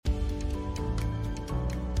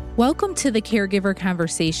Welcome to the Caregiver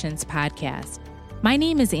Conversations podcast. My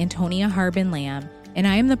name is Antonia Harbin Lamb, and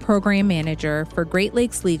I am the program manager for Great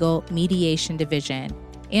Lakes Legal Mediation Division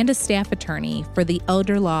and a staff attorney for the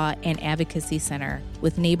Elder Law and Advocacy Center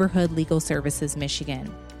with Neighborhood Legal Services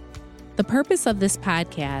Michigan. The purpose of this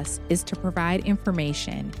podcast is to provide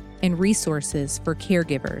information and resources for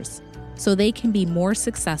caregivers so they can be more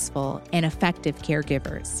successful and effective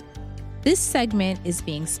caregivers. This segment is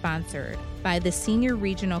being sponsored by the Senior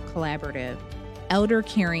Regional Collaborative Elder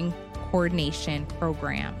Caring Coordination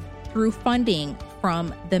Program through funding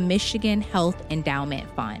from the Michigan Health Endowment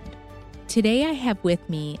Fund. Today I have with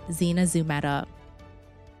me Zina Zumeta.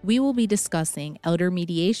 We will be discussing elder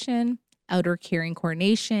mediation, elder caring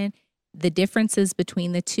coordination, the differences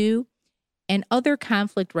between the two, and other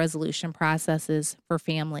conflict resolution processes for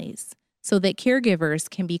families so that caregivers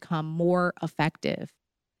can become more effective.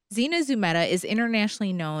 Zina Zumeta is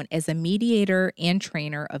internationally known as a mediator and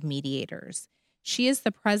trainer of mediators. She is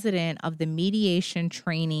the president of the Mediation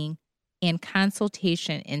Training and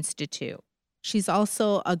Consultation Institute. She's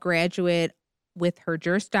also a graduate with her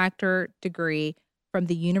Juris Doctor degree from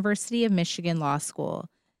the University of Michigan Law School.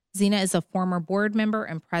 Zina is a former board member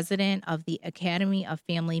and president of the Academy of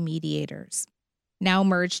Family Mediators, now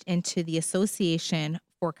merged into the Association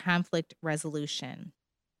for Conflict Resolution.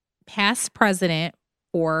 Past president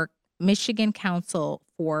for Michigan Council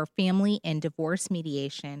for Family and Divorce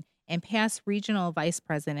Mediation, and past regional vice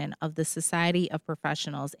president of the Society of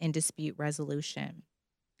Professionals in Dispute Resolution.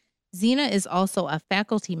 Zina is also a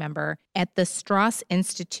faculty member at the Strauss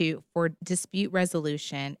Institute for Dispute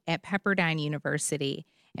Resolution at Pepperdine University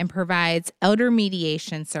and provides elder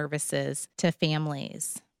mediation services to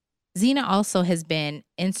families. Zina also has been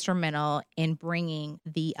instrumental in bringing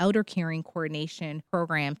the Elder Caring Coordination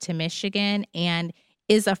Program to Michigan and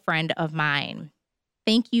is a friend of mine.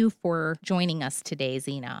 Thank you for joining us today,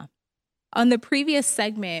 Zina. On the previous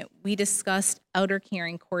segment, we discussed elder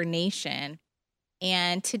caring coordination,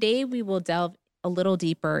 and today we will delve a little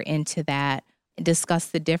deeper into that and discuss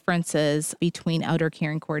the differences between elder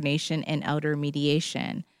caring coordination and elder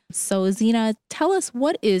mediation. So, Zina, tell us,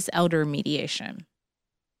 what is elder mediation?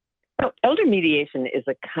 So, elder mediation is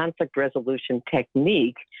a conflict resolution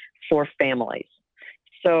technique for families.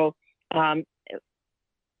 So,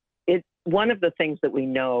 one of the things that we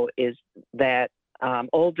know is that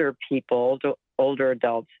older people, older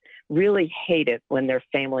adults, really hate it when their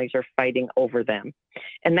families are fighting over them.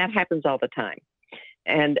 And that happens all the time.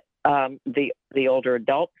 And the older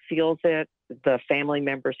adult feels it, the family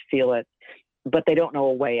members feel it, but they don't know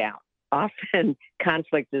a way out. Often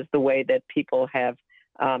conflict is the way that people have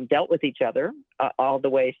dealt with each other all the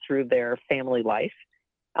way through their family life.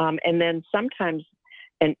 And then sometimes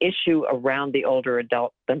an issue around the older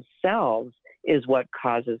adult themselves is what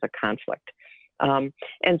causes a conflict.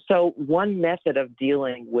 And so one method of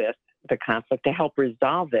dealing with the conflict to help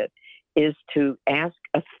resolve it is to ask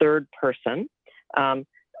a third person,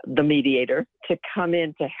 the mediator, to come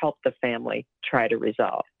in to help the family try to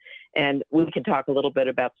resolve. And we can talk a little bit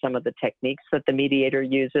about some of the techniques that the mediator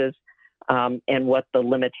uses, and what the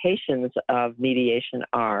limitations of mediation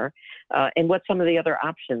are, and what some of the other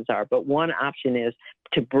options are. But one option is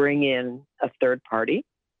to bring in a third party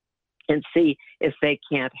and see if they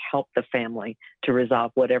can't help the family to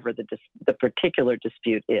resolve whatever the particular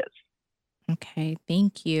dispute is. Okay,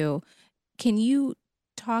 thank you. Can you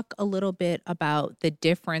talk a little bit about the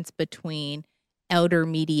difference between elder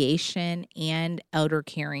mediation and elder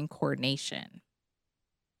caring coordination?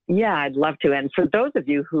 Yeah, I'd love to. And for those of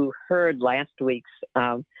you who heard last week's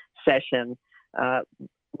session,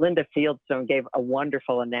 Linda Fieldstone gave a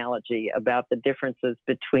wonderful analogy about the differences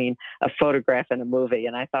between a photograph and a movie.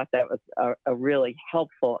 And I thought that was a really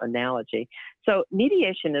helpful analogy. So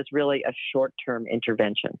mediation is really a short-term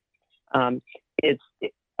intervention.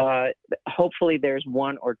 Hopefully there's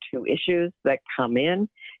one or two issues that come in,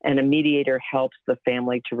 and a mediator helps the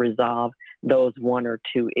family to resolve those one or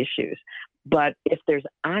two issues. But if there's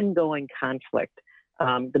ongoing conflict,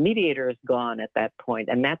 the mediator is gone at that point,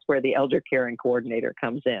 and that's where the elder caring coordinator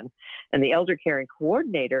comes in. And the elder caring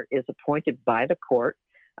coordinator is appointed by the court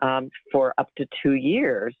for up to 2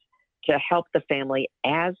 years to help the family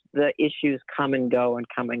as the issues come and go and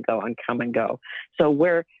come and go and come and go. So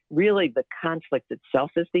where really the conflict itself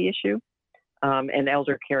is the issue, an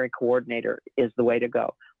elder caring coordinator is the way to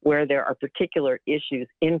go. Where there are particular issues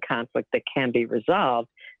in conflict that can be resolved,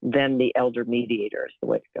 then the elder mediator is the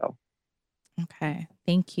way to go. Okay.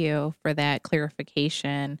 Thank you for that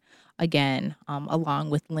clarification. Again, along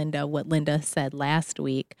with what Linda said last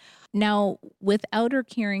week. Now, with elder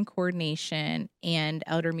caring coordination and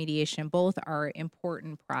elder mediation, both are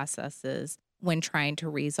important processes. when trying to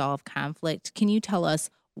resolve conflict. Can you tell us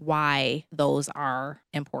why those are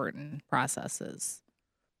important processes?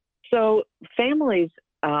 So families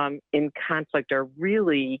in conflict are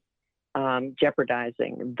really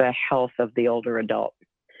jeopardizing the health of the older adult.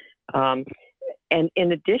 And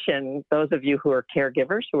in addition, those of you who are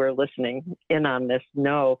caregivers who are listening in on this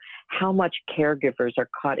know how much caregivers are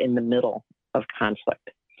caught in the middle of conflict.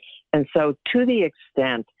 And so to the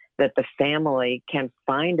extent that the family can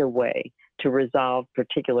find a way to resolve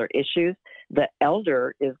particular issues, the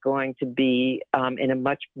elder is going to be in a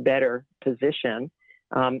much better position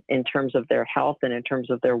in terms of their health and in terms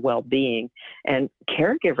of their well-being. And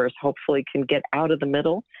caregivers hopefully can get out of the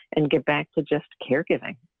middle and get back to just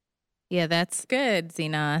caregiving. Yeah, that's good,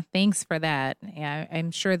 Zena. Thanks for that. Yeah,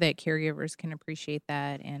 I'm sure that caregivers can appreciate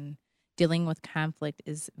that, and dealing with conflict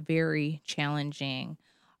is very challenging.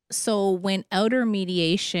 So when elder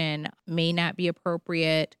mediation may not be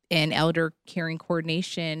appropriate and elder caring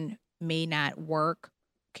coordination may not work,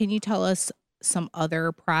 can you tell us some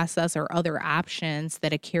other process or other options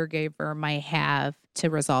that a caregiver might have to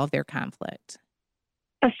resolve their conflict?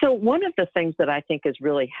 So one of the things that I think is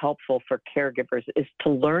really helpful for caregivers is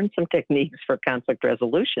to learn some techniques for conflict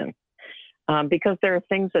resolution, because there are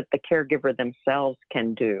things that the caregiver themselves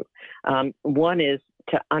can do. One is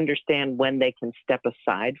to understand when they can step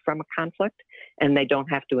aside from a conflict and they don't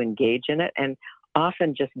have to engage in it. And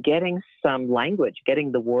often just getting some language,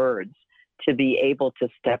 getting the words to be able to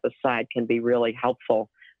step aside can be really helpful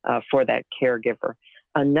for that caregiver.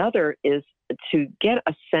 Another is to get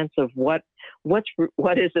a sense of what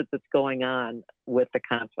is it that's going on with the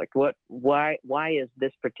conflict? Why is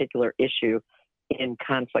this particular issue in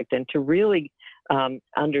conflict? And to really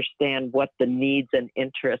understand what the needs and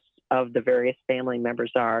interests of the various family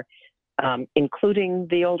members are, including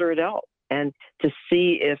the older adult, and to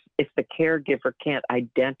see if the caregiver can't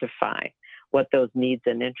identify what those needs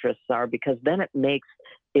and interests are, because then it makes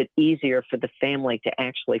it easier for the family to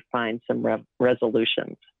actually find some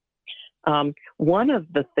resolutions. One of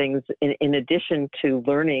the things, in addition to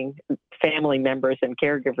learning, family members and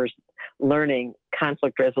caregivers learning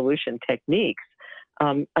conflict resolution techniques,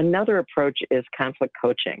 another approach is conflict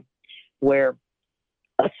coaching, where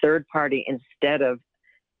a third party, instead of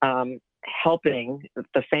helping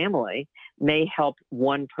the family, may help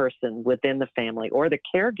one person within the family or the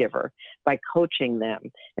caregiver by coaching them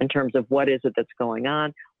in terms of what is it that's going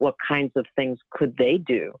on, what kinds of things could they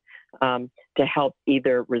do to help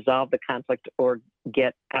either resolve the conflict or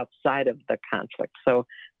get outside of the conflict. So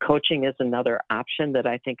coaching is another option that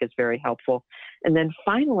I think is very helpful. And then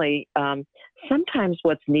finally, sometimes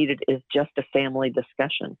what's needed is just a family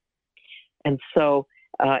discussion. And so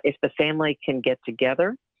if the family can get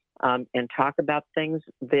together and talk about things,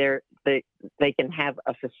 they can have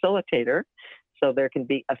a facilitator. So there can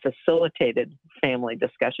be a facilitated family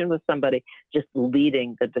discussion with somebody just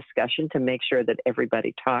leading the discussion to make sure that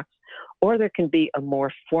everybody talks. Or there can be a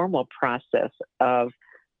more formal process of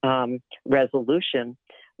resolution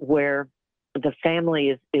where the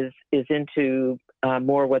family is into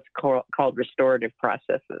more what's called restorative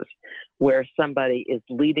processes, where somebody is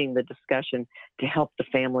leading the discussion to help the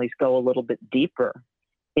families go a little bit deeper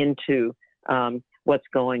into what's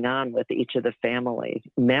going on with each of the family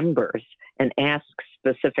members and ask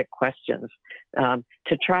specific questions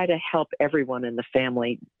to try to help everyone in the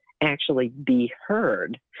family actually be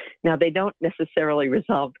heard. Now, they don't necessarily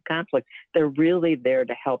resolve the conflict. They're really there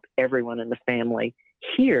to help everyone in the family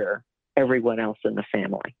hear everyone else in the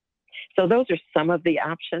family. So those are some of the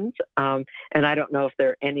options, and I don't know if there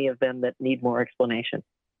are any of them that need more explanation.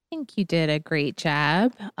 I think you did a great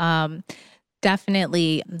job.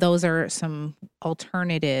 Definitely, those are some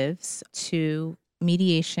alternatives to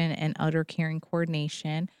mediation and elder caring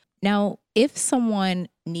coordination. Now, if someone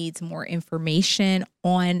needs more information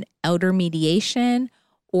on elder mediation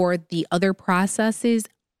or the other processes,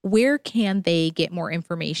 where can they get more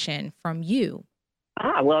information from you?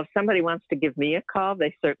 Well, if somebody wants to give me a call,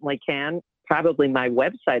 they certainly can. Probably my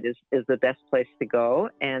website is the best place to go,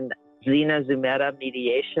 and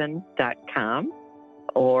ZenaZumeta.mediation.com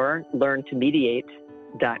or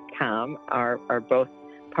LearnToMediate.com are both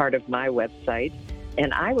part of my website.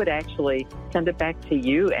 And I would actually send it back to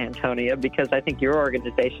you, Antonia, because I think your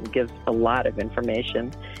organization gives a lot of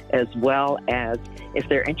information, as well as if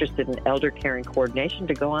they're interested in elder caring coordination,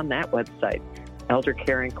 to go on that website,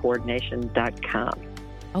 eldercaringcoordination.com.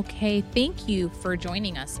 Okay, thank you for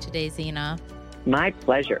joining us today, Zena. My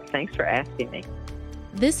pleasure. Thanks for asking me.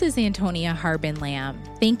 This is Antonia Harbin Lamb.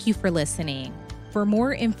 Thank you for listening. For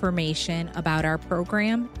more information about our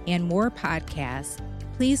program and more podcasts,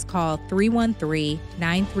 please call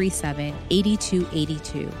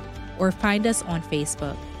 313-937-8282 or find us on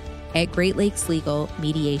Facebook at Great Lakes Legal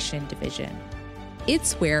Mediation Division.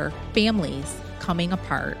 It's where families coming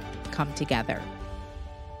apart come together.